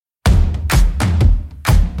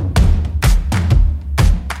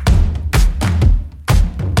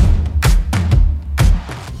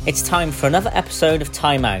It's time for another episode of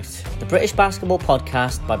Time Out, the British basketball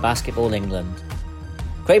podcast by Basketball England.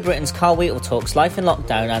 Great Britain's Carl Wheatle talks life in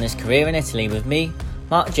lockdown and his career in Italy with me,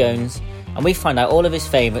 Mark Jones, and we find out all of his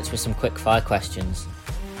favourites with some quick-fire questions.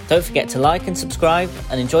 Don't forget to like and subscribe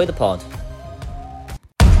and enjoy the pod.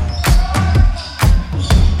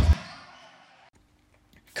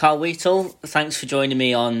 Carl Wheatle, thanks for joining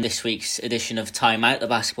me on this week's edition of Time Out, the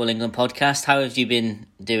Basketball England podcast. How have you been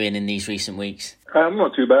doing in these recent weeks?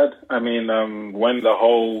 Not too bad. I mean, when the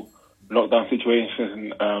whole lockdown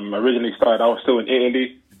situation originally started, I was still in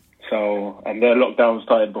Italy. So, and their lockdown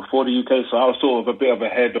started before the UK. So I was sort of a bit of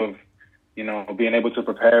ahead of, being able to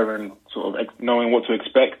prepare and sort of knowing what to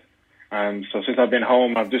expect. And so since I've been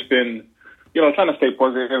home, I've just been, trying to stay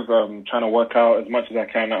positive, trying to work out as much as I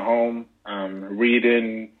can at home,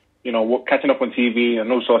 reading, catching up on TV,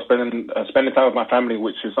 and also spending time with my family,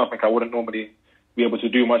 which is something I wouldn't normally be able to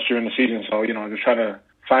do much during the season. So, just trying to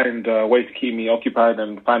find ways to keep me occupied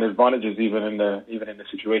and find advantages even in the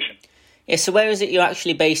situation. Yeah, so where is it you're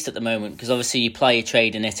actually based at the moment? Because obviously you play your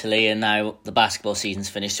trade in Italy and now the basketball season's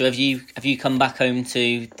finished. So have you come back home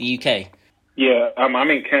to the UK? Yeah, I'm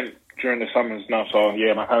in Kent during the summers now. So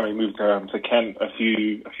yeah, my family moved to Kent a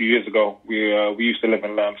few years ago. We used to live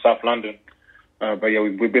in South London, but yeah,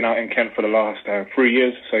 we've been out in Kent for the last 3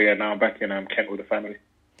 years. So yeah, now I'm back in Kent with the family.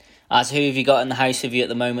 So who have you got in the house with you at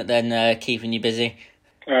the moment then, keeping you busy?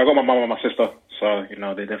 I've got my mum and my sister, so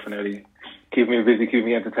they definitely keep me busy, keep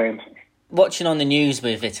me entertained. Watching on the news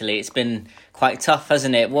with Italy, it's been quite tough,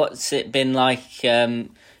 hasn't it? What's it been like?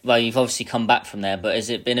 Well, you've obviously come back from there, but has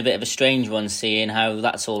it been a bit of a strange one seeing how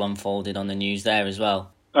that's all unfolded on the news there as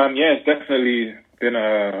well? Yeah, it's definitely been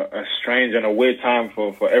a strange and a weird time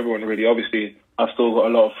for everyone, really. Obviously, I've still got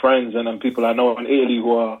a lot of friends and people I know in Italy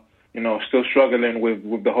who are still struggling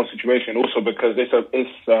with the whole situation. Also because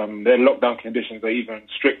their lockdown conditions are even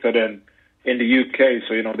stricter than in the UK.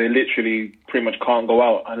 So, they literally pretty much can't go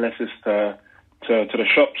out unless it's to the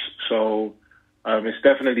shops. So,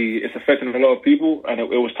 it's affecting a lot of people. And it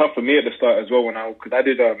was tough for me at the start as well because I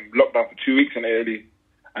did lockdown for 2 weeks in Italy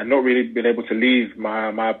and not really being able to leave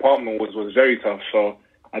my apartment was very tough. So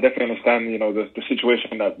I definitely understand, the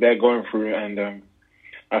situation that they're going through. And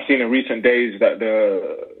I've seen in recent days that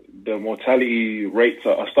the mortality rates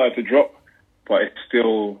are starting to drop, but it's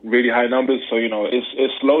still really high numbers. So,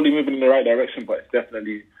 it's slowly moving in the right direction, but it's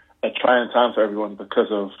definitely a trying time for everyone because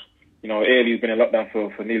of, Italy's been in lockdown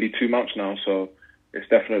for nearly 2 months now. So it's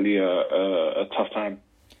definitely a tough time.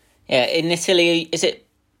 Yeah, in Italy, is it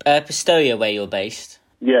Pistoia where you're based?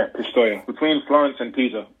 Yeah, Pistoia, between Florence and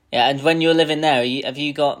Pisa. Yeah, and when you're living there, have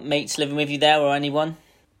you got mates living with you there or anyone?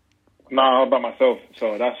 No, I'm by myself,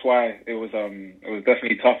 so that's why it was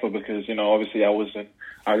definitely tougher because obviously I was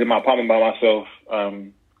in my apartment by myself,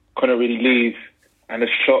 couldn't really leave, and the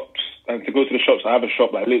shops and to go to the shops, I have a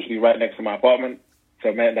shop like literally right next to my apartment, so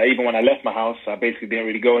it meant that even when I left my house, I basically didn't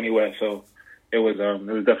really go anywhere. So it was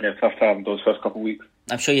definitely a tough time those first couple of weeks.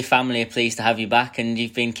 I'm sure your family are pleased to have you back, and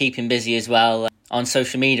you've been keeping busy as well on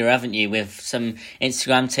social media, haven't you, with some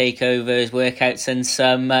Instagram takeovers, workouts, and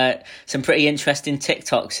some pretty interesting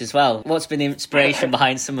TikToks as well. What's been the inspiration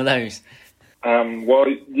behind some of those? Well,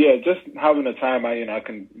 yeah, just having the time, I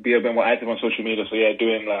can be a bit more active on social media. So yeah,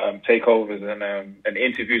 doing takeovers and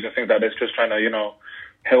interviews and things like this, just trying to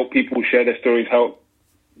help people share their stories, help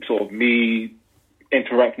sort of me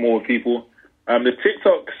interact more with people. The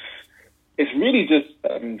TikToks, it's really just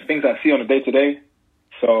things I see on a day to day.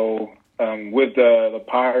 So. With the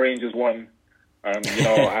Power Rangers one,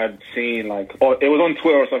 I'd seen it was on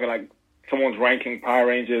Twitter or something, like someone's ranking Power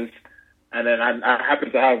Rangers, and then I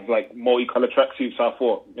happened to have multicolored tracksuits, so I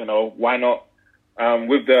thought, why not?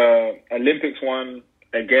 With the Olympics one,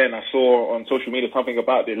 again, I saw on social media something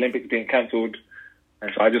about the Olympics being cancelled,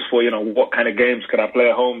 and so I just thought, what kind of games could I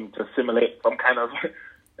play at home to simulate some kind of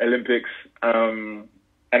Olympics? And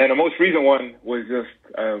then the most recent one was just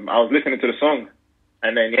I was listening to the song.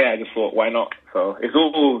 And then, I just thought, why not? So it's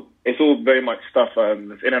all very much stuff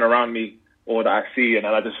that's in and around me or that I see. And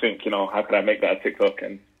then I just think, how could I make that a TikTok?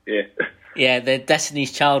 And yeah. Yeah, the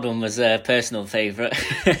Destiny's Child one was a personal favourite.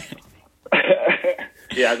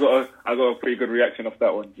 Yeah, I got a pretty good reaction off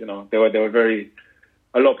that one. They were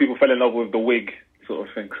a lot of people fell in love with the wig sort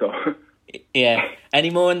of thing. So yeah. Any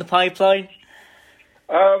more in the pipeline?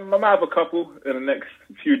 I might have a couple in the next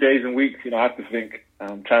few days and weeks. I have to think.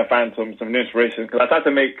 Try and find some new inspiration because I tried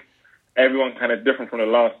to make everyone kind of different from the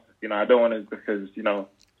last. I don't want to because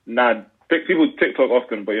people TikTok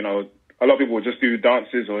often, but a lot of people will just do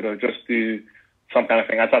dances or they'll just do some kind of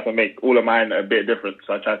thing. I tried to make all of mine a bit different,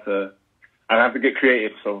 so I have to get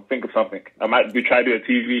creative. So think of something. I might try to do a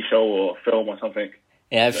TV show or film or something.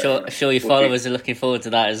 Yeah, I'm sure your followers are looking forward to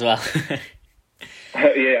that as well.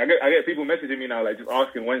 Yeah, I get people messaging me now, like just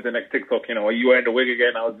asking when's the next TikTok. Are you wearing the wig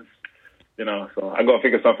again? I was just, so I got to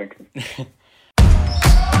figure something.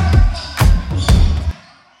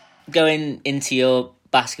 Going into your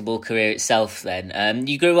basketball career itself, then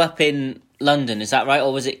you grew up in London, is that right,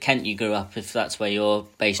 or was it Kent you grew up? If that's where you're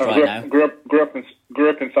based now. Grew up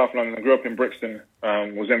in South London. Grew up in Brixton.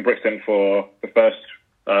 Was in Brixton for the first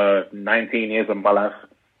 19 years of my life,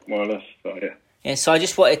 more or less. So yeah. Yeah. So I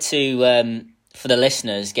just wanted to, for the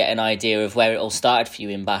listeners, get an idea of where it all started for you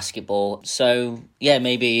in basketball. So yeah,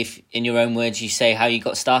 maybe if in your own words you say how you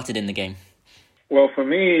got started in the game. Well, for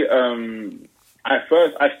me, I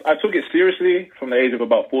took it seriously from the age of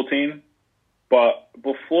about 14. But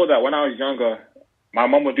before that, when I was younger, my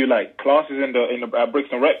mum would do like classes in the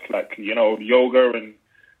Brixton Rec, like yoga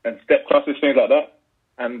and step classes, things like that.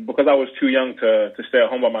 And because I was too young to stay at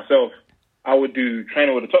home by myself, I would do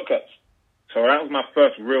training with the Top Cats. So that was my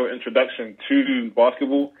first real introduction to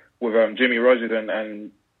basketball with Jimmy Rogers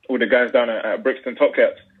and all the guys down at Brixton Top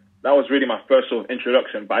Cats. That was really my first sort of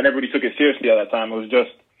introduction. But I never really took it seriously at that time. It was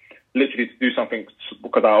just literally to do something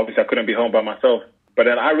because I couldn't be home by myself. But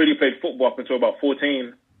then I really played football up until about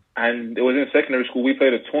 14, and it was in secondary school. We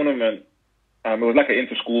played a tournament. It was like an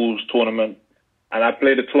inter-schools tournament, and I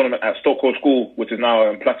played a tournament at Stockwell School, which is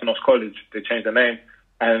now Platinos College. They changed the name,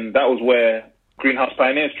 and that was where Greenhouse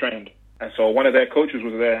Pioneers trained. And so one of their coaches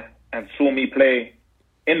was there and saw me play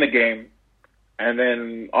in the game, and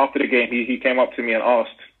then after the game, he came up to me and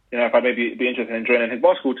asked, if I'd maybe be interested in joining his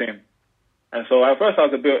basketball team. And so at first I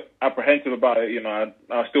was a bit apprehensive about it. I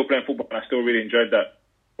was still playing football and I still really enjoyed that.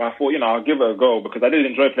 But I thought, I'll give it a go because I did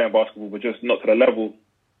enjoy playing basketball, but just not to the level.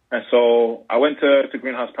 And so I went to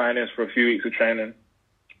Greenhouse Pioneers for a few weeks of training.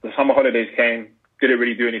 The summer holidays came, didn't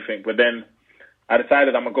really do anything. But then I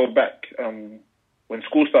decided I'm going to go back when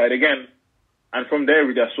school started again. And from there,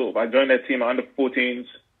 really, I joined their team at under 14s.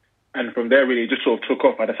 And from there, really, it just sort of took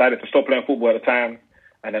off. I decided to stop playing football at the time.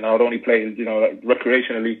 And then I would only play, like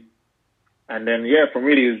recreationally. And then,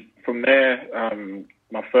 from there,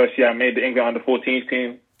 my first year, I made the England under-14s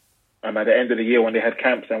team. At the end of the year when they had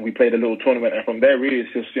camps and we played a little tournament. And from there, really,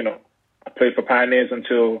 it's just, I played for Pioneers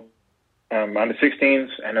until under-16s,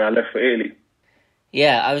 and then I left for Italy.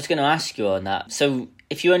 Yeah, I was going to ask you on that. So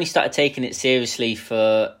if you only started taking it seriously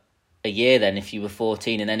for a year then, if you were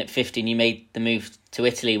 14, and then at 15 you made the move to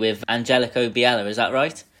Italy with Angelico Biella, is that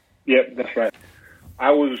right? Yep, that's right. I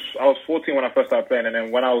was 14 when I first started playing, and then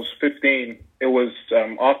when I was 15, it was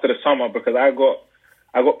after the summer because I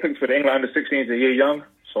got picked for the England under-16s a year young.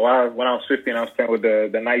 So when I was 15, I was playing with the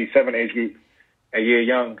 97 age group a year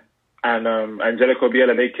young, and Angelico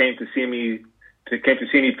Biella, they came to see me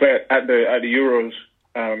play at the Euros,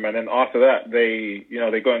 and then after that they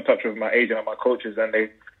got in touch with my agent and my coaches, and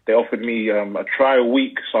they offered me a trial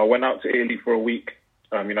week. So I went out to Italy for a week.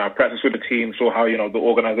 I practiced with the team, saw how the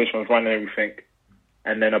organization was running and everything.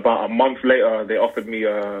 And then about a month later, they offered me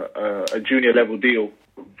a junior level deal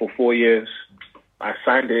for 4 years. I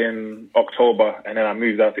signed it in October, and then I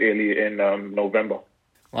moved out to Italy in November.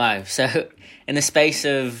 Wow. So in the space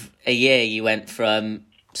of a year, you went from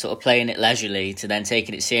sort of playing it leisurely to then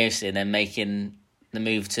taking it seriously and then making the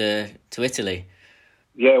move to Italy.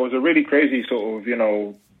 Yeah, it was a really crazy sort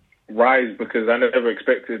of, rise because I never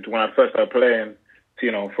expected when I first started playing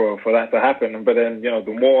for that to happen. But then,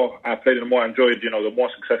 the more I played, the more I enjoyed, the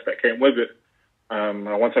more success that came with it. And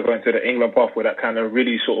once I got into the England pathway, that kind of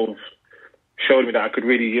really sort of showed me that I could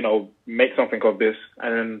really, make something of this.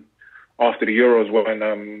 And then after the Euros,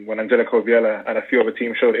 when Angelico Biella and a few other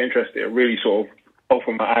teams showed interest, it really sort of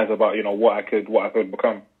opened my eyes about, what I could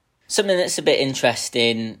become. Something that's a bit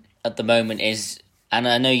interesting at the moment is, and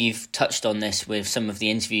I know you've touched on this with some of the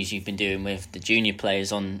interviews you've been doing with the junior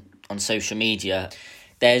players on social media,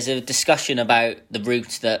 there's a discussion about the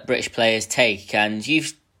route that British players take, and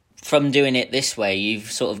from doing it this way,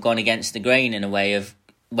 you've sort of gone against the grain in a way of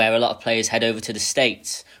where a lot of players head over to the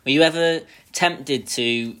States. Were you ever tempted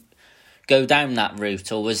to go down that route,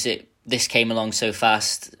 or was it this came along so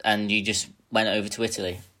fast and you just went over to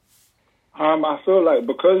Italy? I feel like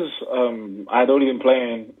because I'd only been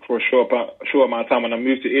playing for a short amount of time when I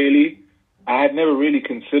moved to Italy, I had never really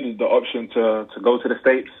considered the option to go to the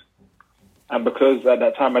States. And because at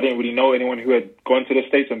that time I didn't really know anyone who had gone to the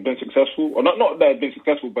States and been successful, or not that had been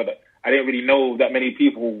successful, but I didn't really know that many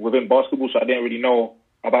people within basketball, so I didn't really know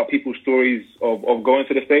about people's stories of going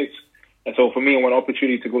to the States. And so for me, when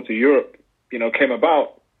opportunity to go to Europe, came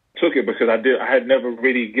about, took it because I had never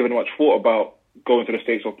really given much thought about going to the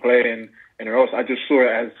States or playing anywhere else. I just saw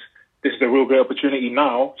it as this is a real great opportunity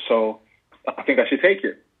now, so I think I should take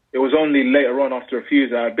it. it was only later on after a few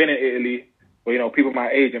years that I'd been in Italy, where, people my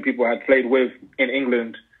age and people I had played with in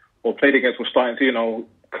England or played against were starting to,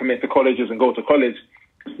 commit to colleges and go to college,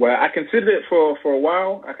 where I considered it for a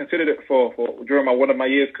while. I considered it for during one of my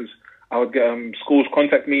years, because I would get schools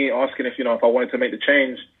contact me asking if I wanted to make the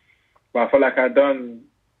change. But I felt like I'd done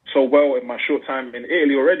so well in my short time in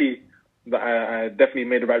Italy already that I definitely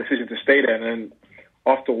made the right decision to stay there. And then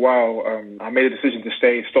after a while, I made a decision to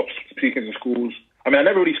stay, stop speaking to schools. I mean, I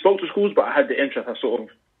never really spoke to schools, but I had the interest.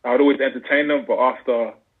 I would always entertain them. But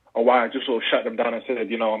after a while, I just sort of shut them down and said,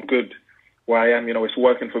 I'm good where I am. It's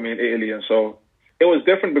working for me in Italy. And so it was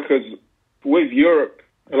different because with Europe,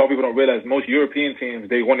 a lot of people don't realize most European teams,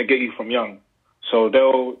 they want to get you from young. So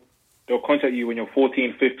they'll contact you when you're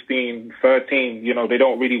 14, 15, 13. They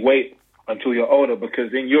don't really wait until you're older,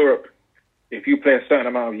 because in Europe, if you play a certain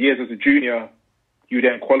amount of years as a junior, you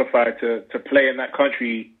then qualify to play in that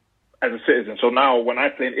country as a citizen. So now when I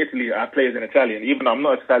play in Italy, I play as an Italian. Even though I'm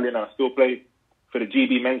not Italian, I still play for the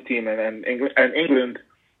GB men's team and England.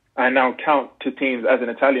 I now count to teams as an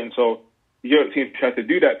Italian. So Europe teams try to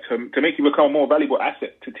do that to make you become a more valuable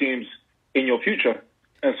asset to teams in your future.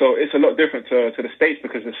 And so it's a lot different to the States,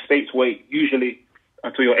 because the States wait usually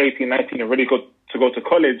until you're 18, 19 and ready to go to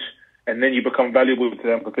college, and then you become valuable to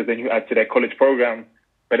them because then you add to their college program.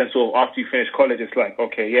 But then so after you finish college, it's like,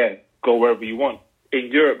 okay, yeah, go wherever you want. In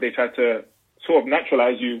Europe, they try to sort of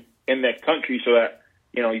naturalize you in their country so that,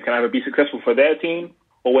 you can either be successful for their team,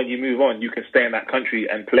 or when you move on, you can stay in that country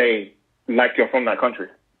and play like you're from that country.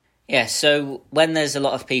 Yeah, so when there's a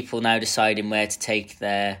lot of people now deciding where to take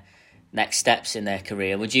their next steps in their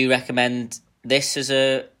career, would you recommend this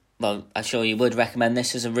I'm sure you would recommend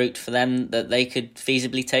this as a route for them that they could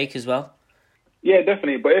feasibly take as well? Yeah,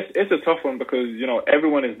 definitely. But it's a tough one because,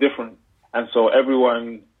 everyone is different. And so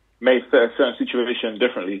everyone may fit a certain situation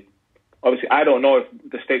differently. Obviously, I don't know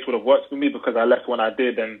if the States would have worked for me because I left when I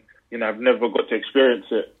did, and, I've never got to experience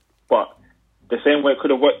it. But the same way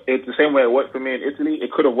it worked for me in Italy,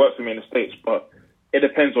 it could have worked for me in the States. But it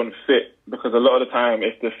depends on fit, because a lot of the time,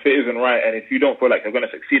 if the fit isn't right and if you don't feel like you're going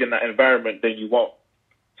to succeed in that environment, then you won't.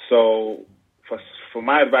 So for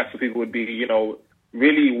my advice to people would be,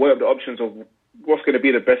 really weigh up the options of what's going to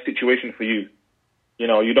be the best situation for you. You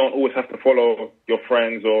don't always have to follow your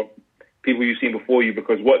friends or people you've seen before you,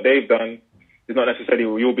 because what they've done is not necessarily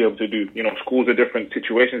what you'll be able to do. Schools are different,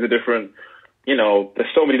 situations are different.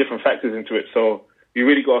 There's so many different factors into it. So you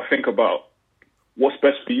really got to think about what's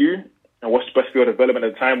best for you and what's best for your development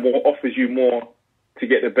at the time, what offers you more to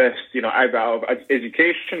get the best, either out of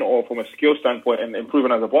education or from a skill standpoint and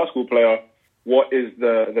improving as a basketball player. What is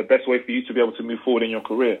the best way for you to be able to move forward in your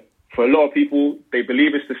career? For a lot of people, they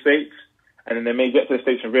believe it's the States, and then they may get to the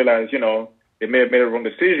States and realize, they may have made a wrong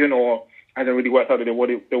decision or hasn't really worked out the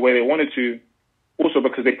way they wanted to, also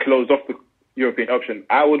because they closed off the European option.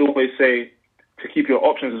 I would always say to keep your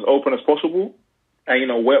options as open as possible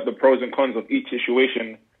and, weigh up the pros and cons of each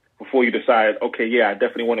situation before you decide, okay, yeah, I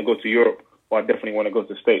definitely want to go to Europe or I definitely want to go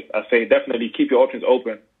to the States. I say definitely keep your options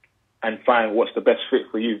open and find what's the best fit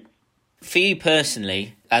for you. For you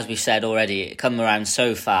personally, as we said already, it come around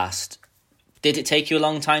so fast. Did it take you a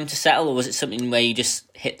long time to settle, or was it something where you just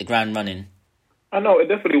hit the ground running? I know it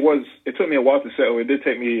definitely was. It took me a while to settle. It did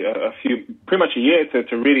take me pretty much a year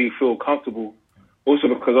to really feel comfortable. Also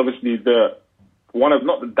because obviously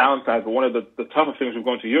not the downside, but one of the tougher things with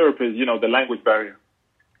going to Europe is, the language barrier.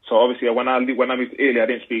 So obviously when I moved to Italy, I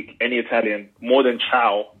didn't speak any Italian. More than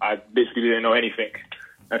ciao, I literally didn't know anything.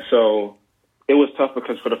 And so it was tough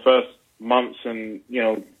because for the first months and,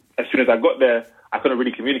 as soon as I got there, I couldn't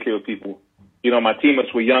really communicate with people. My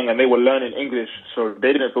teammates were young and they were learning English, so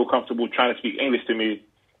they didn't feel comfortable trying to speak English to me.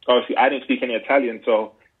 Obviously, I didn't speak any Italian,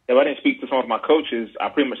 so if I didn't speak to some of my coaches, I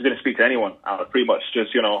pretty much didn't speak to anyone. I was pretty much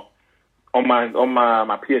just, on my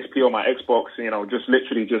PSP or my Xbox, just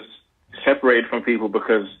literally just separated from people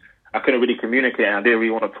because I couldn't really communicate and I didn't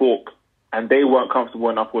really want to talk. And they weren't comfortable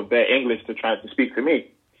enough with their English to try to speak to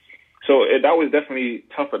me. So that was definitely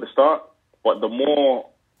tough at the start, but the more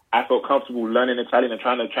I felt comfortable learning Italian and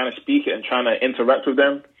trying to speak it and trying to interact with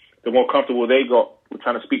them, the more comfortable they got with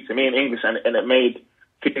trying to speak to me in English, and it made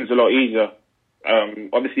things a lot easier.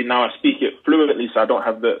 Obviously now I speak it fluently, so I don't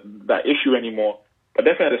have that issue anymore. But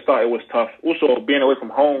definitely at the start it was tough. Also, being away from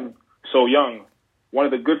home so young, one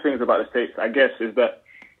of the good things about the States, I guess, is that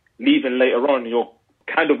leaving later on, you're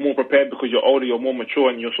kind of more prepared because you're older, you're more mature,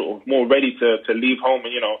 and you're sort of more ready to leave home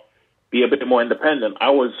and, be a bit more independent. I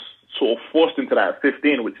was sort of forced into that at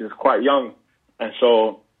 15, which is quite young. And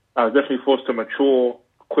so I was definitely forced to mature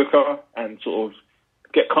quicker and sort of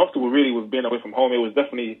get comfortable really with being away from home. It was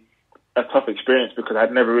definitely a tough experience because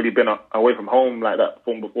I'd never really been away from home like that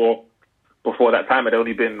from before. Before that time, I'd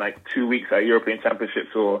only been like 2 weeks at European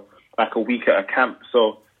Championships or like a week at a camp.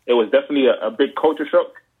 So it was definitely a big culture shock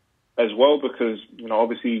as well because,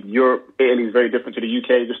 obviously Europe, Italy is very different to the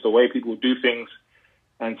UK, just the way people do things.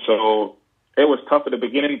 And so it was tough at the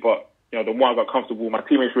beginning, but, the more I got comfortable, my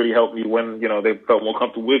teammates really helped me when, they felt more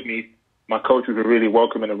comfortable with me. My coaches were really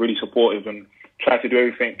welcoming and really supportive and tried to do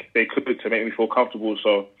everything they could to make me feel comfortable.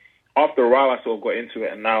 So after a while, I sort of got into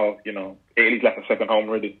it, and now, Italy's like a second home,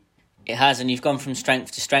 really. It has, and you've gone from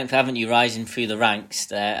strength to strength, haven't you, rising through the ranks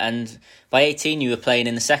there? And by 18, you were playing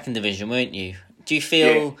in the second division, weren't you? Do you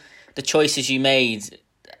feel the choices you made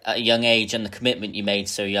at a young age and the commitment you made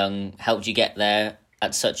so young helped you get there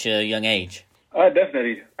at such a young age? I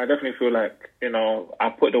definitely feel like, I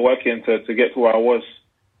put the work in to get to where I was.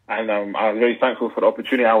 And I was very thankful for the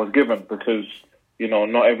opportunity I was given because,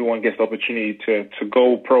 not everyone gets the opportunity to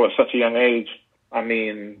go pro at such a young age. I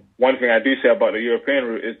mean, one thing I do say about the European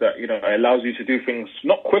route is that, it allows you to do things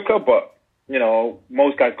not quicker, but,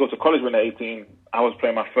 most guys go to college when they're 18. I was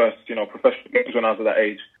playing my first, professional games when I was at that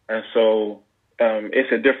age. And so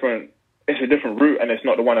it's a different route, and it's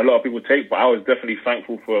not the one a lot of people take, but I was definitely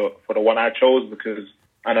thankful for the one I chose because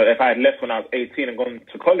I know if I had left when I was 18 and gone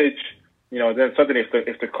to college, then suddenly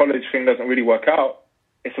if the college thing doesn't really work out,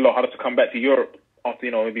 it's a lot harder to come back to Europe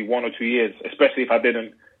after, maybe 1 or 2 years, especially if I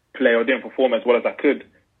didn't play or didn't perform as well as I could.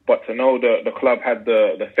 But to know the club had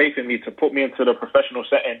the faith in me to put me into the professional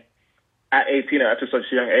setting at 18 at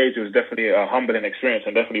such a young age, it was definitely a humbling experience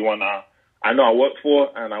and definitely one I know I worked for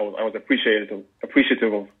and I was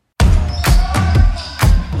appreciative of.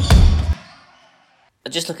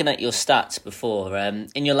 Just looking at your stats before,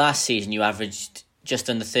 in your last season you averaged just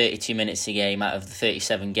under 32 minutes a game out of the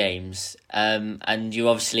 37 games, and you're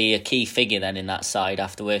obviously a key figure then in that side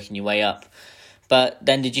after working your way up. But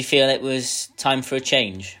then did you feel it was time for a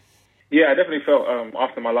change? Yeah, I definitely felt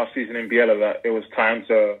after my last season in Biella that it was time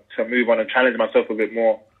to move on and challenge myself a bit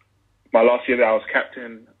more. My last year that I was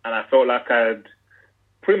captain, and I felt like I'd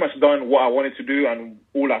pretty much done what I wanted to do and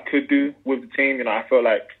all I could do with the team. I felt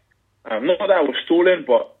like, not that I was stalling,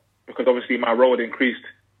 but because obviously my role had increased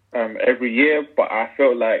every year, but I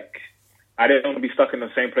felt like I didn't want to be stuck in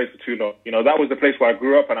the same place for too long. That was the place where I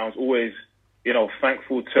grew up, and I was always,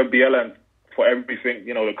 thankful to Biella and for everything,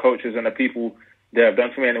 the coaches and the people they have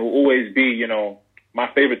done for me. And it will always be, my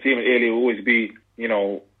favorite team in Italy will always be,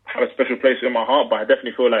 have a special place in my heart. But I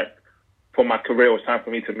definitely feel like for my career, it was time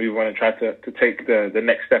for me to move on and try to take the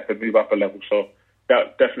next step and move up a level. So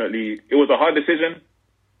that definitely, it was a hard decision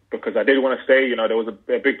because I did want to stay. There was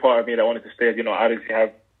a big part of me that wanted to stay.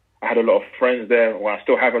 I had a lot of friends there, or I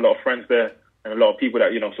still have a lot of friends there and a lot of people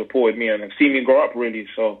that, supported me and have seen me grow up really.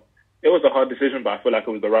 So it was a hard decision, but I feel like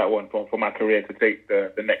it was the right one for my career to take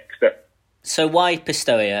the next step. So why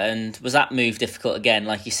Pistoia, and was that move difficult again,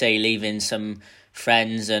 like you say, leaving some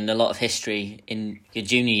friends and a lot of history in your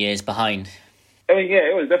junior years behind? I mean, yeah,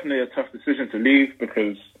 it was definitely a tough decision to leave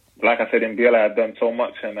because, like I said, in Biella I'd done so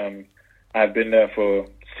much and I'd been there for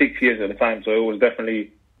 6 years at the time, so it was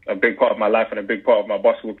definitely a big part of my life and a big part of my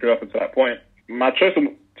basketball career up until that point. My choice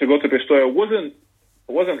to go to Pistoia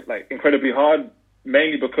wasn't like incredibly hard,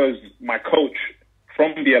 mainly because my coach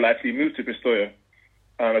from Biella actually moved to Pistoia,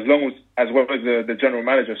 as well as the general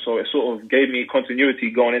manager. So it sort of gave me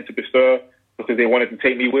continuity going into Pistoia because they wanted to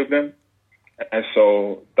take me with them. And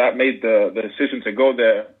so that made the decision to go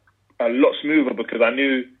there a lot smoother because I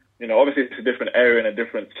knew, obviously it's a different area and a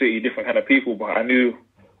different city, different kind of people, but I knew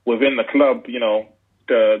within the club,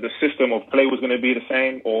 the system of play was going to be the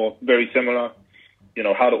same or very similar,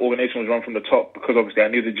 how the organization was run from the top because obviously I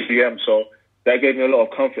knew the GM. So that gave me a lot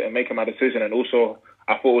of comfort in making my decision. And also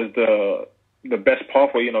I thought it was the best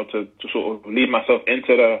pathway, to sort of lead myself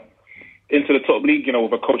into the top league,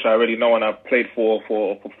 with a coach I already know and I've played for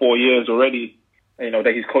 4 years already.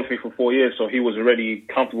 That he's coached me for 4 years, so he was already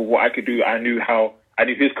comfortable with what I could do. I knew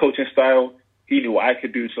his coaching style. He knew what I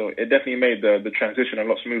could do, so it definitely made the transition a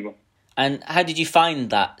lot smoother. And how did you find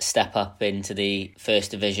that step up into the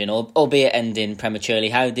first division, albeit ending prematurely?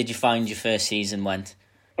 How did you find your first season went?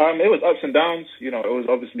 It was ups and downs. It was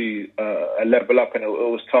obviously a level up, and it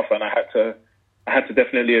was tough, and I had to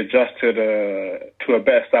definitely adjust to a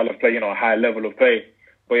better style of play, a higher level of play.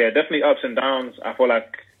 But yeah, definitely ups and downs. I feel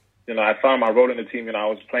like, I found my role in the team, I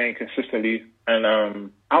was playing consistently, and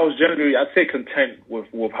I was generally, I'd say, content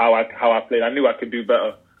with how I played. I knew I could do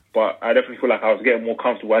better, but I definitely feel like I was getting more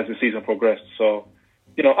comfortable as the season progressed. So,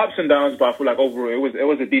 ups and downs, but I feel like overall it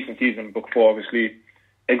was a decent season before obviously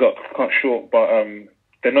it got cut short. But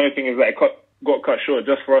the annoying thing is that it got cut short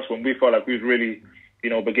just for us when we felt like we was really,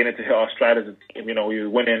 beginning to hit our stride as a team. We were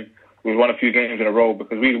winning we won a few games in a row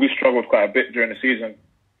because we struggled quite a bit during the season.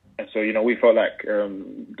 And so, we felt like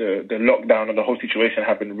the lockdown and the whole situation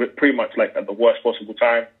happened pretty much like at the worst possible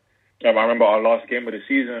time. I remember our last game of the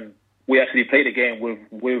season, we actually played a game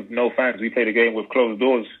with no fans. We played a game with closed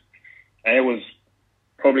doors. And it was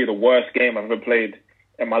probably the worst game I've ever played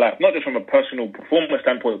in my life. Not just from a personal performance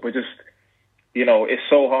standpoint, but just, it's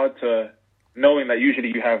so hard to, knowing that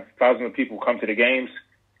usually you have thousands of people come to the games,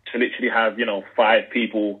 to literally have, 5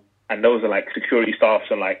 people, and those are like security staffs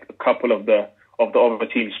and like a couple of the other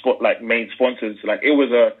team's main sponsors. Like, it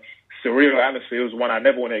was a surreal atmosphere. It was one I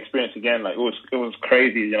never want to experience again. Like, it was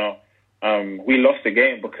crazy, We lost the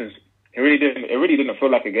game because it really didn't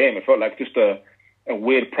feel like a game. It felt like just a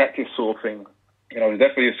weird practice sort of thing. It was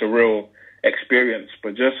definitely a surreal experience,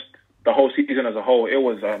 but just the whole season as a whole, it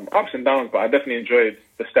was ups and downs, but I definitely enjoyed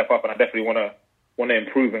the step up, and I definitely want to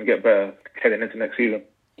improve and get better heading into next season.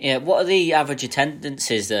 Yeah, what are the average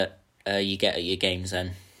attendances that you get at your games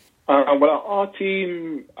then? Well, our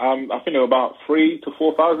team, I think there were about 3,000 to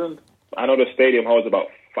 4,000. I know the stadium holds about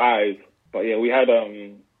 5, but yeah, we had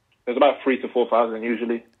there's about 3,000 to 4,000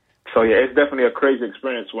 usually. So yeah, it's definitely a crazy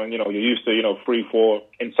experience when you're used to 3, 4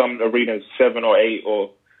 in some arenas 7 or 8,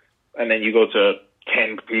 and then you go to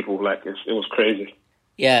 10 people. Like it was crazy.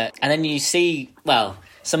 Yeah, and then you see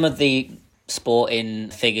some of the sporting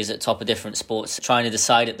figures at top of different sports trying to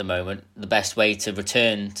decide at the moment the best way to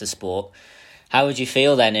return to sport. How would you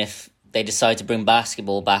feel then if they decide to bring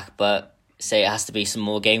basketball back, but say it has to be some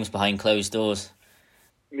more games behind closed doors?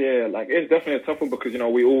 Yeah, like it's definitely a tough one because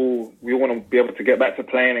we all want to be able to get back to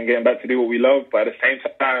playing and getting back to do what we love, but at the same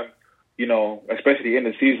time, especially in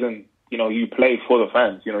the season, you play for the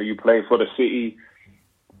fans. You play for the city,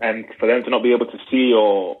 and for them to not be able to see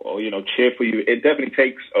or cheer for you, it definitely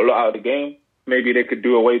takes a lot out of the game. Maybe they could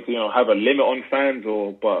do a way to have a limit on fans,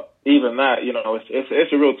 but even that,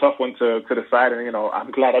 it's a real tough one to decide. And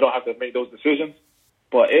I'm glad I don't have to make those decisions.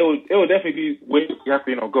 But it will definitely be weird if you have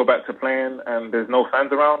to go back to playing and there's no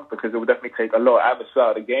fans around, because it would definitely take a lot of atmosphere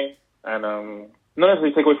out of the game, and not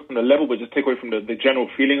necessarily take away from the level, but just take away from the general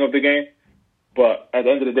feeling of the game. But at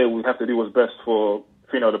the end of the day, we have to do what's best for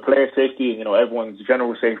the player safety and everyone's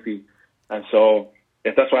general safety. And so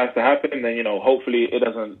if that's what has to happen, then hopefully it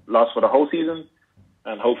doesn't last for the whole season,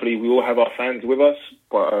 and hopefully we will have our fans with us.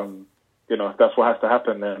 But if that's what has to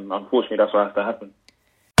happen, then unfortunately that's what has to happen.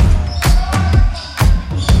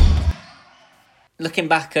 Looking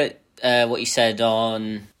back at what you said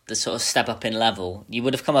on the sort of step up in level, you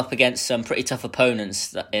would have come up against some pretty tough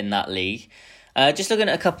opponents in that league. Just looking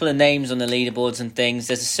at a couple of names on the leaderboards and things,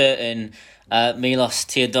 there's a certain Milos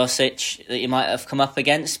Teodosic that you might have come up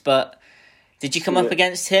against, but did you come up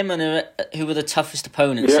against him, and who were the toughest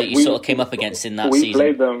opponents that you sort of came up against in that season?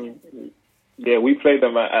 We played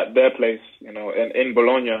them at their place, in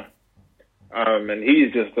Bologna, and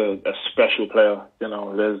he's just a special player.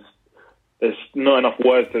 There's not enough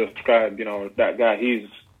words to describe, that guy. He's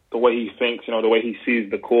the way he thinks, the way he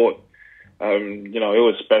sees the court. It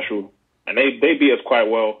was special, and they beat us quite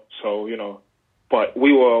well. So but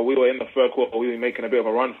we were in the third quarter. We were making a bit of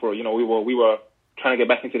a run for it. We were trying to get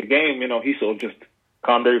back into the game. He sort of just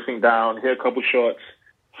calmed everything down, hit a couple shots,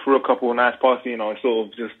 threw a couple of nice passes. Sort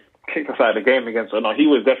of just kicked us out of the game again. So no, he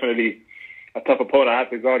was definitely a tough opponent. I had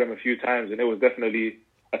to guard him a few times, and it was definitely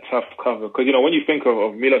a tough cover. Because when you think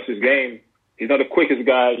of Milos's game, he's not the quickest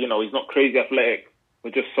guy, he's not crazy athletic,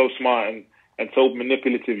 but just so smart and so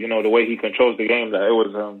manipulative, the way he controls the game, that it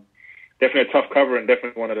was definitely a tough cover, and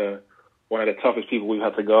definitely one of the toughest people we've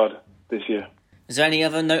had to guard this year. Is there any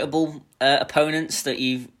other notable opponents that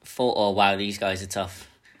you've thought, oh wow, these guys are tough?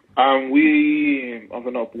 We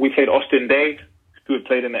played Austin Day, who had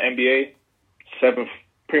played in the NBA,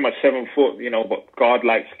 pretty much 7 foot, but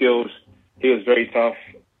guard-like skills. He was very tough.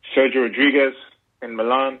 Sergio Rodriguez in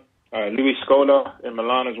Milan. Luis Scola in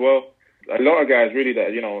Milan as well. A lot of guys really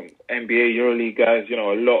that, NBA, EuroLeague guys, a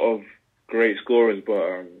lot of great scorers,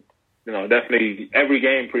 but, definitely every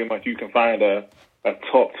game pretty much you can find a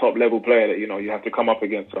top level player that, you have to come up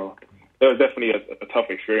against. So it was definitely a tough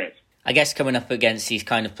experience. I guess coming up against these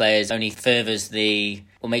kind of players only furthers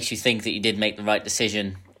or makes you think that you did make the right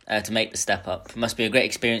decision to make the step up. It must be a great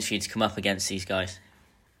experience for you to come up against these guys.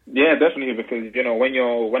 Yeah, definitely, because,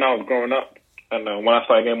 when I was growing up, and when I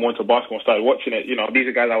started getting more into basketball and started watching it, these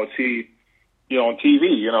are guys I would see, on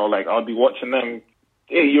TV, like I'd be watching them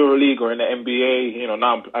in EuroLeague or in the NBA,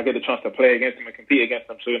 now I get the chance to play against them and compete against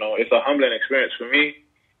them. So, it's a humbling experience for me.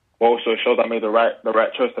 But also it shows I made the right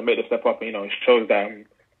choice to make the step up. And, it shows that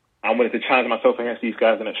I'm willing to challenge myself against these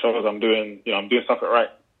guys, and it shows I'm doing something right.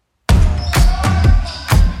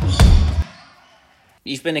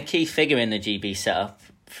 You've been a key figure in the GB setup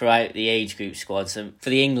throughout the age group squads. And for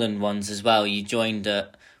the England ones as well, you joined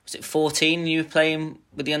at, was it 14 you were playing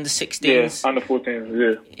with the under-16s? Yeah,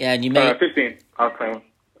 under-14s, yeah. Yeah, and you made... 15, I was playing,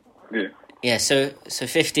 yeah. Yeah, so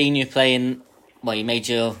 15 you're playing, well, you made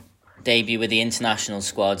your debut with the international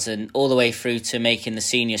squads and all the way through to making the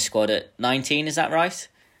senior squad at 19, is that right?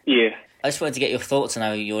 Yeah. I just wanted to get your thoughts on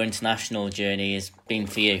how your international journey has been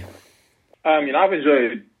for you. I've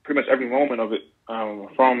enjoyed pretty much every moment of it,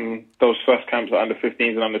 from those first camps at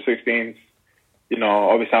under-15s and under-16s.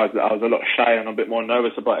 Obviously I was a lot shy and a bit more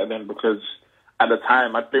nervous about it then because at the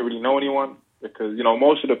time I didn't really know anyone because,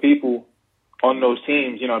 most of the people on those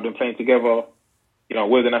teams, I've been playing together,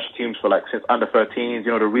 with the national teams for since under-13s,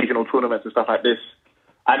 the regional tournaments and stuff like this.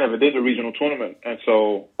 I never did a regional tournament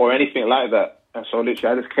or anything like that. And so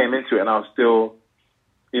literally I just came into it and I was still,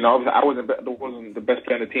 obviously I wasn't the best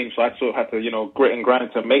player on the team, so I sort of had to, grit and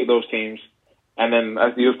grind to make those teams. And then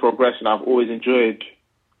as the years progressed, I've always enjoyed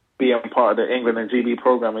being part of the England and GB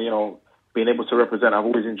program and, being able to represent. I've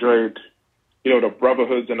always enjoyed, the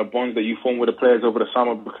brotherhoods and the bonds that you form with the players over the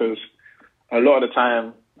summer because a lot of the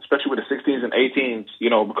time, especially with the 16s and 18s,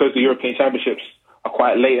 because the European Championships are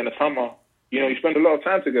quite late in the summer, you spend a lot of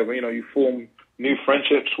time together. You form new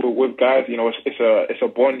friendships with guys. It's a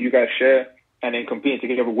bond you guys share, and then competing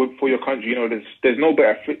together for your country. There's no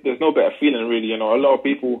better feeling really. A lot of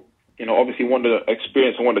people, obviously want the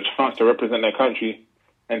experience and want the chance to represent their country,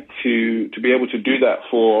 and to be able to do that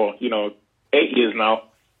for 8 years now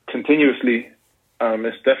continuously,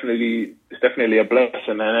 it's definitely a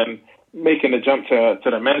blessing. And then making the jump to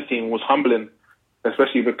the men's team was humbling,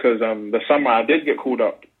 especially because the summer I did get called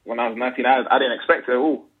up when I was 19. I didn't expect it at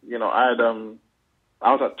all.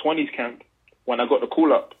 I was at 20s camp when I got the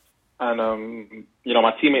call up, and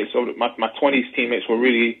my teammates, my 20s teammates were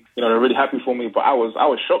really, they're really happy for me. But I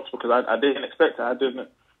was shocked because I didn't expect it. I didn't,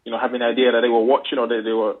 have an idea that they were watching or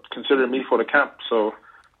they were considering me for the camp. So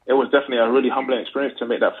it was definitely a really humbling experience to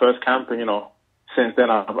make that first camp. And since then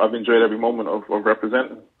I've enjoyed every moment of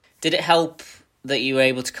representing. Did it help that you were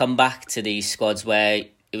able to come back to these squads where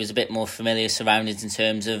it was a bit more familiar surroundings in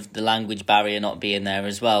terms of the language barrier not being there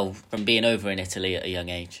as well, from being over in Italy at a young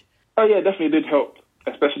age? Oh yeah, definitely did help,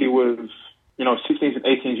 especially with, 16s and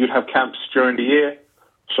 18s, you'd have camps during the year.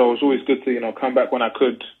 So it was always good to, come back when I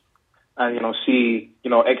could and, see,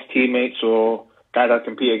 ex-teammates or guys I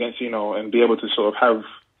compete against, and be able to sort of have,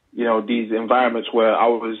 these environments where I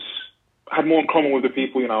had more in common with the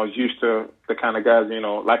people. I was used to the kind of guys,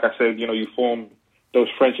 like I said, you form those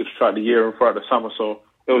friendships throughout the year and throughout the summer. So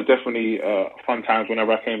it was definitely fun times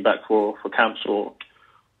whenever I came back for camps or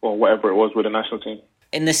whatever it was with the national team.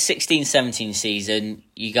 In the 16-17 season,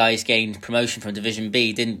 you guys gained promotion from Division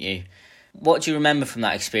B, didn't you? What do you remember from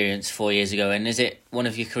that experience 4 years ago, and is it one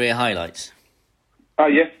of your career highlights?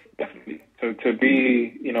 Yes, definitely. To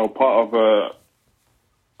be, part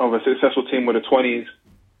of a successful team with the 20s,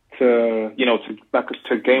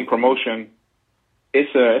 to gain promotion,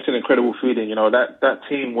 it's an incredible feeling. That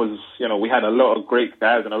team was, we had a lot of great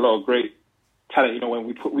guys and a lot of great talent. When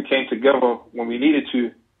we came together when we needed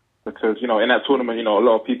to, because in that tournament, a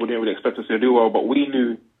lot of people didn't really expect us to do well, but we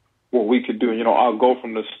knew what we could do. Our goal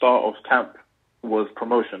from the start of camp was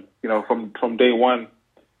promotion. From day one,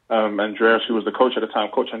 Andreas, who was the coach at the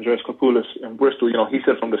time, Coach Andreas Kopoulas in Bristol, he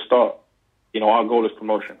said from the start, our goal is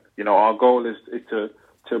promotion. Our goal is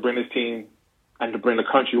to bring this team and to bring the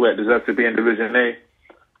country where it deserves to be in Division A.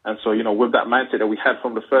 And so, with that mindset that we had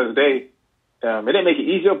from the first day, it didn't make it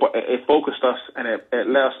easier, but it focused us and it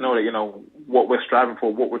let us know that, what we're striving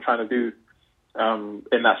for, what we're trying to do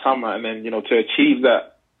in that summer. And then, to achieve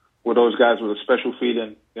that with those guys was a special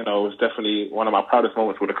feeling. It was definitely one of my proudest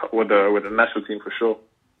moments with the national team for sure.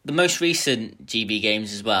 The most recent GB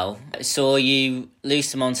games as well, I saw you lose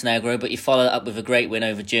to Montenegro, but you followed up with a great win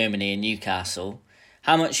over Germany in Newcastle.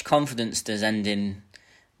 How much confidence does ending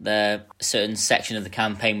the certain section of the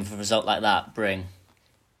campaign with a result like that bring?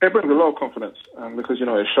 It brings a lot of confidence because,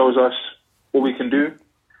 it shows us what we can do.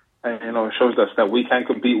 And, it shows us that we can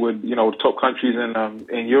compete with, top countries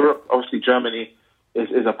in Europe. Obviously, Germany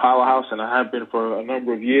is a powerhouse and I have been for a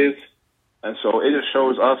number of years. And so it just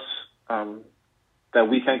shows us that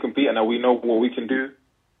we can compete and that we know what we can do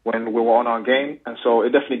when we're on our game. And so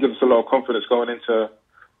it definitely gives us a lot of confidence going into,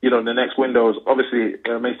 the next windows. Obviously, it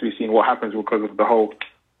remains to be seen what happens because of the whole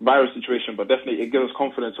virus situation, but definitely it gives us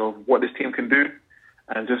confidence of what this team can do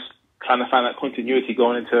and just trying to find that continuity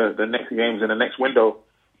going into the next games and the next window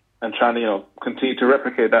and trying to, continue to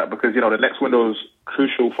replicate that because, the next window is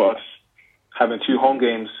crucial for us, having 2 home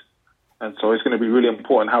games. And so it's going to be really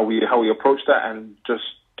important how we approach that and just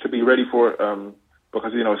to be ready for it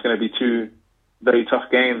because, it's going to be 2 very tough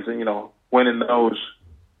games and, winning those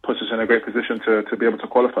puts us in a great position to be able to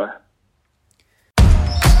qualify.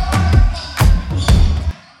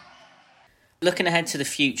 Looking ahead to the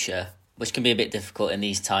future, which can be a bit difficult in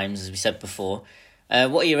these times, as we said before,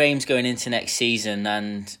 what are your aims going into next season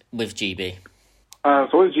and with GB?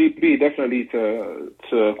 So with GB, definitely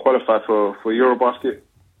to qualify for Eurobasket.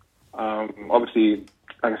 Obviously,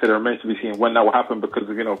 like I said, it remains to be seen when that will happen because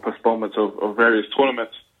of postponements of various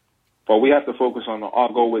tournaments. But we have to focus on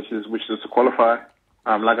our goal, which is to qualify.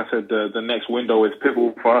 Like I said, the next window is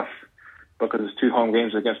pivotal for us because it's 2 home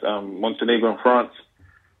games against Montenegro and France.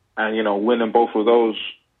 And, winning both of those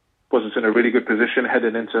puts us in a really good position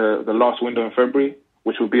heading into the last window in February,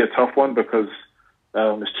 which will be a tough one because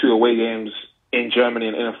there's 2 away games in Germany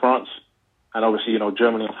and in France. And obviously,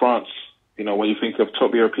 Germany and France, when you think of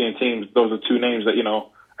top European teams, those are 2 names that,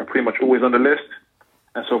 are pretty much always on the list.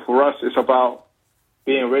 And so for us, it's about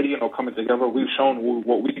being ready, coming together. We've shown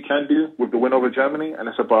what we can do with the win over Germany. And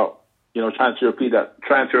it's about, trying to repeat that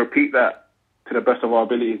to the best of our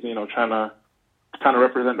abilities, trying to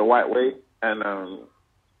represent the white way. And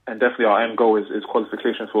definitely our end goal is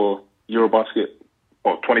qualification for Eurobasket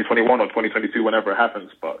or 2021 or 2022, whenever it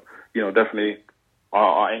happens. But, definitely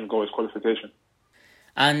our end goal is qualification.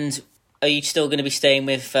 And are you still going to be staying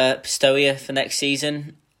with Pistoia for next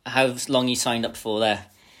season? How long you signed up for there?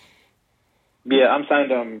 Yeah, I'm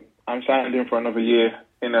signed in for another year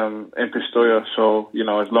in Pistoia. So,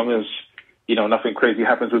 as long as, nothing crazy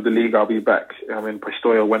happens with the league, I'll be back in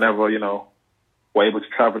Pistoia whenever, we're able to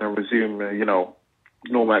travel and resume,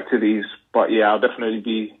 normal activities. But yeah, I'll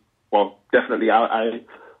definitely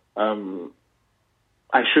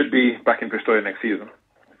I should be back in Pistoia next season.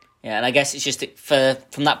 Yeah, and I guess it's just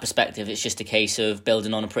from that perspective, it's just a case of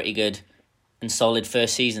building on a pretty good and solid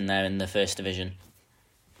first season there in the first division.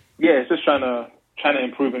 Yeah, it's just trying to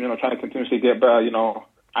improve and trying to continuously get better.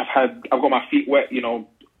 I've got my feet wet.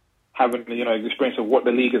 Having the experience of what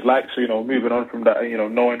the league is like. So moving on from that,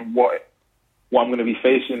 knowing what I'm going to be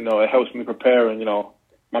facing, it helps me prepare. And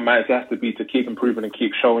my mindset has to be to keep improving and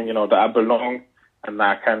keep showing that I belong and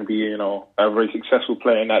that I can be a very successful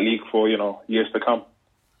player in that league for years to come.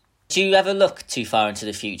 Do you ever look too far into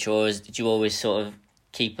the future, or did you always sort of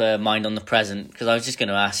keep a mind on the present? Because I was just going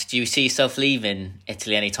to ask, do you see yourself leaving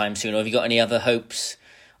Italy anytime soon, or have you got any other hopes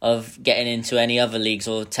of getting into any other leagues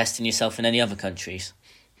or testing yourself in any other countries?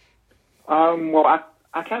 Well,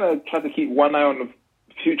 I kind of try to keep one eye on the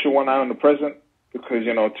future, one eye on the present, because,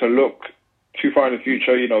 to look too far in the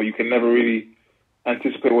future, you can never really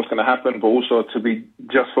anticipate what's going to happen, but also to be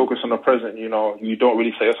just focused on the present, you don't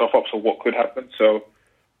really set yourself up for what could happen. So,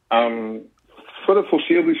 for the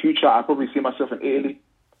foreseeable future, I probably see myself in Italy,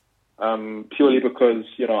 purely because,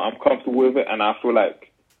 I'm comfortable with it and I feel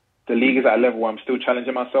like the league is at a level where I'm still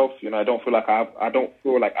challenging myself. I don't feel like I've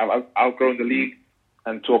outgrown the league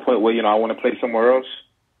and to a point where, I want to play somewhere else.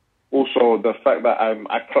 Also, the fact that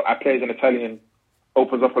I play as an Italian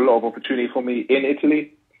opens up a lot of opportunity for me in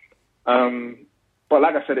Italy. But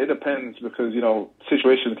like I said, it depends because,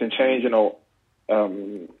 situations can change,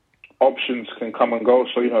 options can come and go.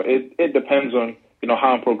 So, it depends on,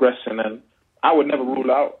 how I'm progressing. And I would never rule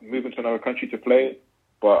out moving to another country to play.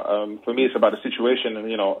 But for me, it's about the situation. And,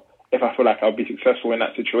 if I feel like I'll be successful in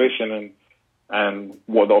that situation and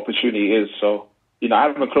what the opportunity is. So, I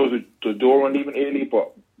haven't closed the door on leaving Italy,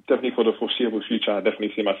 but definitely for the foreseeable future, I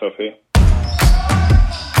definitely see myself here.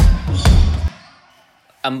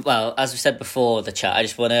 Well, as we said before the chat, I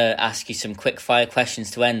just want to ask you some quick fire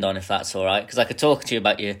questions to end on, if that's all right. Because I could talk to you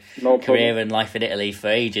about your career and life in Italy for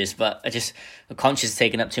ages, but I'm conscious of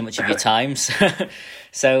taking up too much of your time. So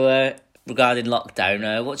regarding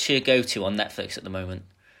lockdown, what's your go-to on Netflix at the moment?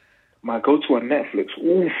 My go-to on Netflix?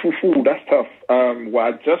 Ooh, that's tough. Well,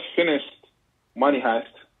 I just finished Money Heist.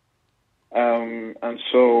 And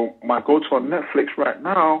so my go-to on Netflix right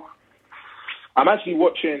now, I'm actually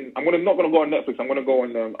watching. I'm not going to go on Netflix. I'm going to go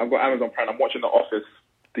on. I've got Amazon Prime. I'm watching The Office,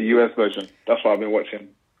 the US version. That's what I've been watching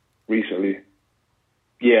recently.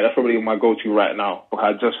 Yeah, that's probably my go-to right now. But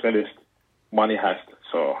I just finished Money Heist,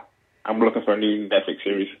 so I'm looking for a new Netflix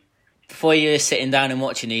series. Before you're sitting down and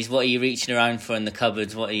watching these, what are you reaching around for in the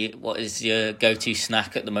cupboards? What is your go-to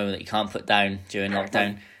snack at the moment that you can't put down during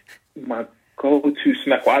lockdown? My go-to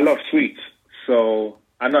snack. Well, I love sweets, so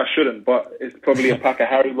I know I shouldn't, but it's probably a pack of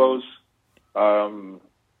Haribos.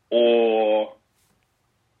 Or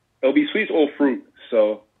it'll be sweets or fruit.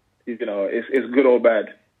 So, it's good or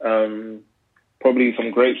bad. Probably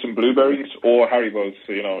some grapes and blueberries or Haribos.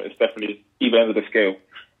 So, it's definitely either end of the scale.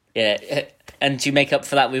 Yeah. And do you make up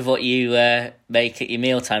for that with what you make at your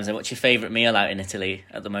meal times? And what's your favourite meal out in Italy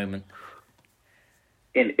at the moment?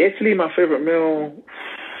 In Italy, my favourite meal,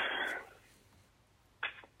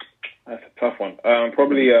 tough one.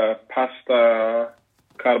 Probably pasta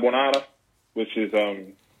carbonara, which is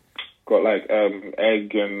got like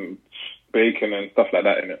egg and bacon and stuff like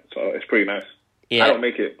that in it. So it's pretty nice. Yeah. I don't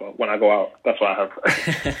make it, but when I go out, that's what I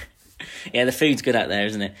have. Yeah, the food's good out there,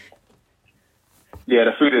 isn't it? Yeah,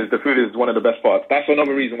 the food is one of the best parts. That's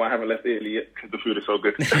another reason why I haven't left Italy yet, because the food is so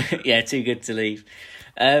good. Yeah, too good to leave.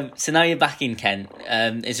 So now you're back in Kent.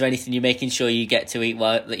 Is there anything you're making sure you get to eat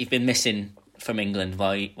that you've been missing from England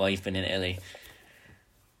while you've been in Italy?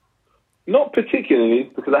 Not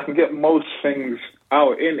particularly, because I can get most things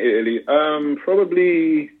out in Italy.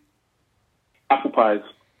 Probably apple pies,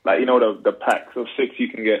 like the packs of 6 you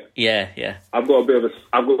can get. Yeah. I've got a bit of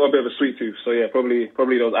a sweet tooth, so yeah,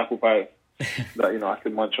 probably those apple pies that I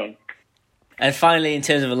can munch on. And finally, in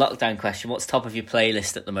terms of a lockdown question, what's top of your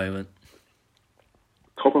playlist at the moment?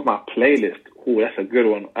 Top of my playlist. Oh, that's a good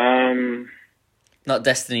one. Not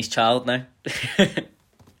Destiny's Child, no.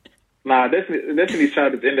 Nah, Destiny's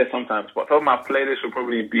Child is in there sometimes, but top of my playlist would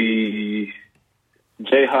probably be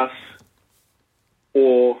J Hus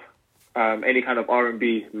or any kind of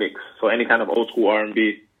R&B mix. So any kind of old school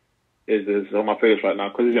R&B is on my playlist right now,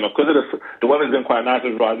 because the weather's been quite nice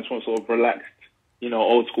as well. I just want sort of relaxed,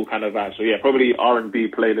 old school kind of vibe. So yeah, probably R&B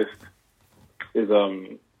playlist is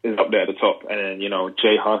up there at the top, and then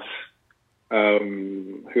J Hus.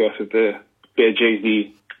 Who else is there? Bit of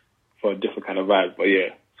Jay-Z for a different kind of vibe, but yeah.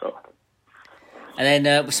 So. And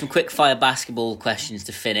then with some quick fire basketball questions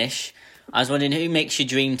to finish. I was wondering, who makes your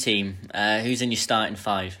dream team? Who's in your starting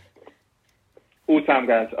 5? All time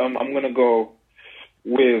guys. I'm gonna go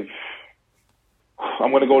LeBron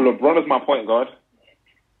as my point guard.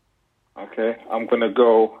 Okay. I'm gonna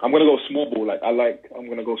go small ball. I'm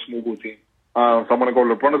gonna go small ball team. So I'm gonna go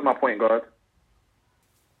LeBron as my point guard.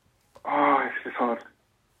 Oh, it's just hard.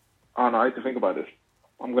 Oh no, I have to think about this.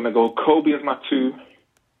 I'm gonna go Kobe as my 2.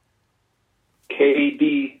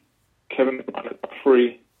 KD, Kevin Durant at the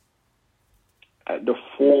 3. At the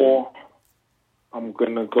 4, I'm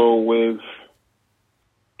gonna go with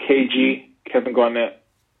KG, Kevin Garnett.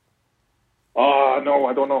 Oh no,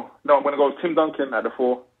 I don't know. No, I'm gonna go Tim Duncan at the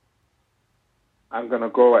 4. I'm gonna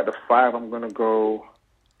go at the 5. I'm gonna go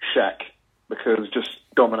Shaq, because just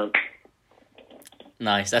dominant.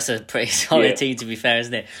 Nice. That's a pretty solid team, to be fair,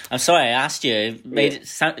 isn't it? I'm sorry I asked you. It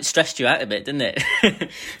stressed you out a bit, didn't it?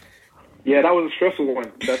 Yeah, that was a stressful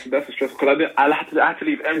one. That's a stressful, because I had to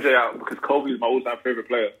leave MJ out because Kobe is my all-time favorite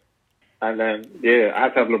player. And then, I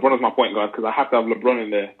had to have LeBron as my point guard because I have to have LeBron in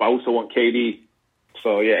there. But I also want KD.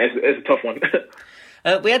 So, yeah, it's a tough one.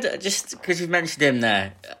 We had, just because you've mentioned him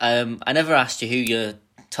there, I never asked you who your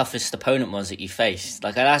toughest opponent was that you faced.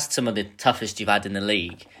 Like, I asked some of the toughest you've had in the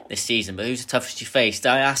league this season, but who's the toughest you faced?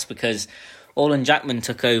 I asked because Orlan Jackman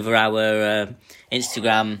took over our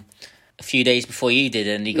Instagram a few days before you did,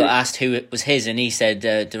 and he got asked who it was his, and he said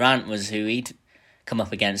Durant was who he'd come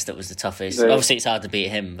up against that was the toughest. Yeah. Obviously, it's hard to beat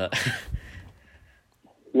him, but...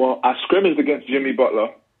 Well, I scrimmaged against Jimmy Butler,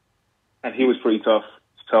 and he was pretty tough.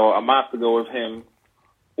 So I might have to go with him,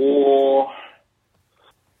 or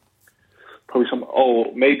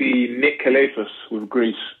probably maybe Nick Kalafis with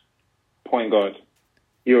Greece, point guard,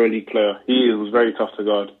 EuroLeague player. He was very tough to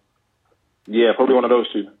guard. Yeah, probably one of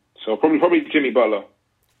those two. So probably Jimmy Butler.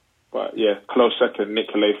 But yeah, close second, Nick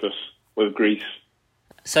Kalafis with Greece.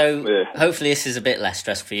 So hopefully this is a bit less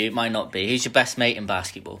stress for you. It might not be. Who's your best mate in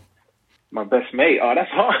basketball? My best mate? Oh, that's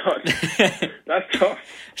hard. That's tough.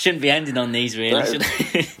 Shouldn't be ending on these, really, should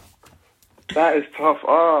it? That is tough.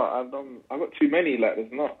 Oh, I've got too many. There's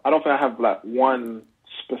not. I don't think I have one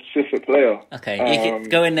specific player. Okay, you can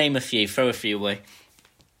go and name a few. Throw a few away.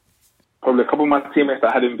 Probably a couple of my teammates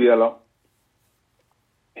that I had in Biella.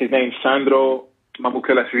 His name's Sandro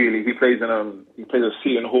Mamukelashvili. He plays at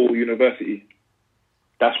Seton Hall University.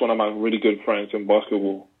 That's one of my really good friends in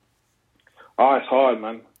basketball. Oh, it's hard,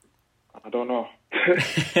 man. I don't know.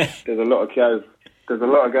 There's a lot of guys.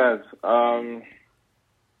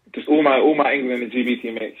 Just all my England and GB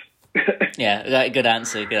teammates. Yeah, good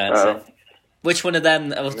answer. Which one of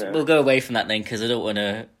them? We'll go away from that then, because I don't want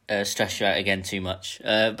to stress you out again too much.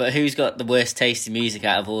 But who's got the worst taste in music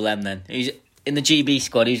out of all them then? Who's in the GB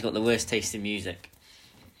squad? Who's got the worst taste in music?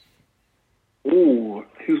 Ooh,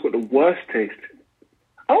 who's got the worst taste?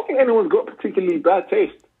 I don't think anyone's got particularly bad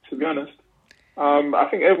taste, to be honest. I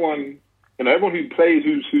think everyone who plays,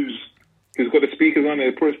 who's got the speakers on,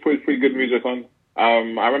 it puts pretty good music on.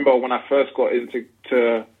 I remember when I first got into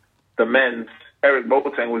the men's, Eric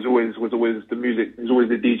Boateng was always the music. He was always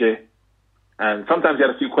the DJ, and sometimes he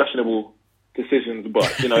had a few questionable decisions,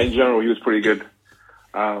 but in general he was pretty good.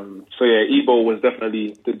 So yeah, Ebo was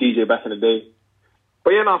definitely the DJ back in the day.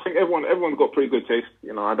 But yeah, no, I think everyone's got pretty good taste.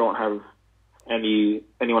 I don't have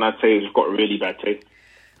anyone I'd say has got really bad taste.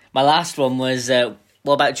 My last one was,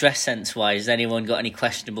 what about dress sense wise? Has anyone got any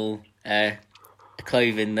questionable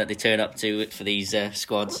clothing that they turn up to for these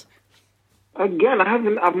squads? Again,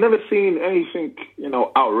 I've never seen anything,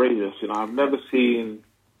 outrageous. I've never seen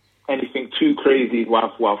anything too crazy where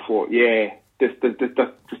I thought, yeah, this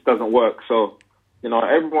doesn't work. So,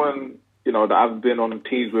 everyone, that I've been on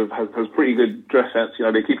teams with has pretty good dress sense.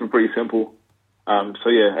 They keep it pretty simple. So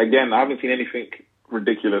yeah, again, I haven't seen anything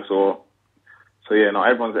ridiculous so yeah, no,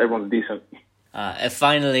 everyone's decent.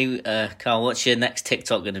 Finally, Carl, what's your next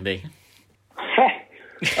TikTok going to be?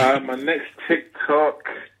 My next TikTok,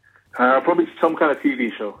 probably some kind of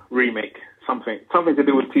TV show remake, something to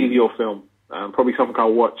do with TV or film. Probably something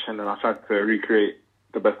I'll watch and then I'll try to recreate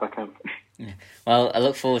the best I can. Yeah. Well, I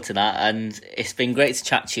look forward to that, and it's been great to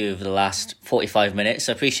chat to you over the last 45 minutes.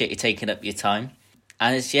 I appreciate you taking up your time.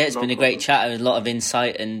 And it's been a great chat, a lot of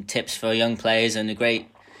insight and tips for young players and a great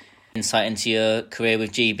insight into your career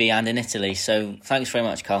with GB and in Italy. So thanks very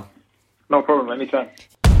much, Carl. No problem, anytime.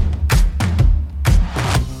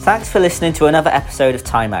 Thanks for listening to another episode of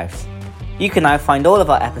Time Out. You can now find all of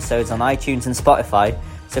our episodes on iTunes and Spotify,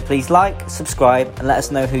 so please like, subscribe and let us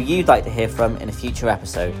know who you'd like to hear from in a future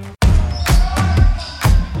episode.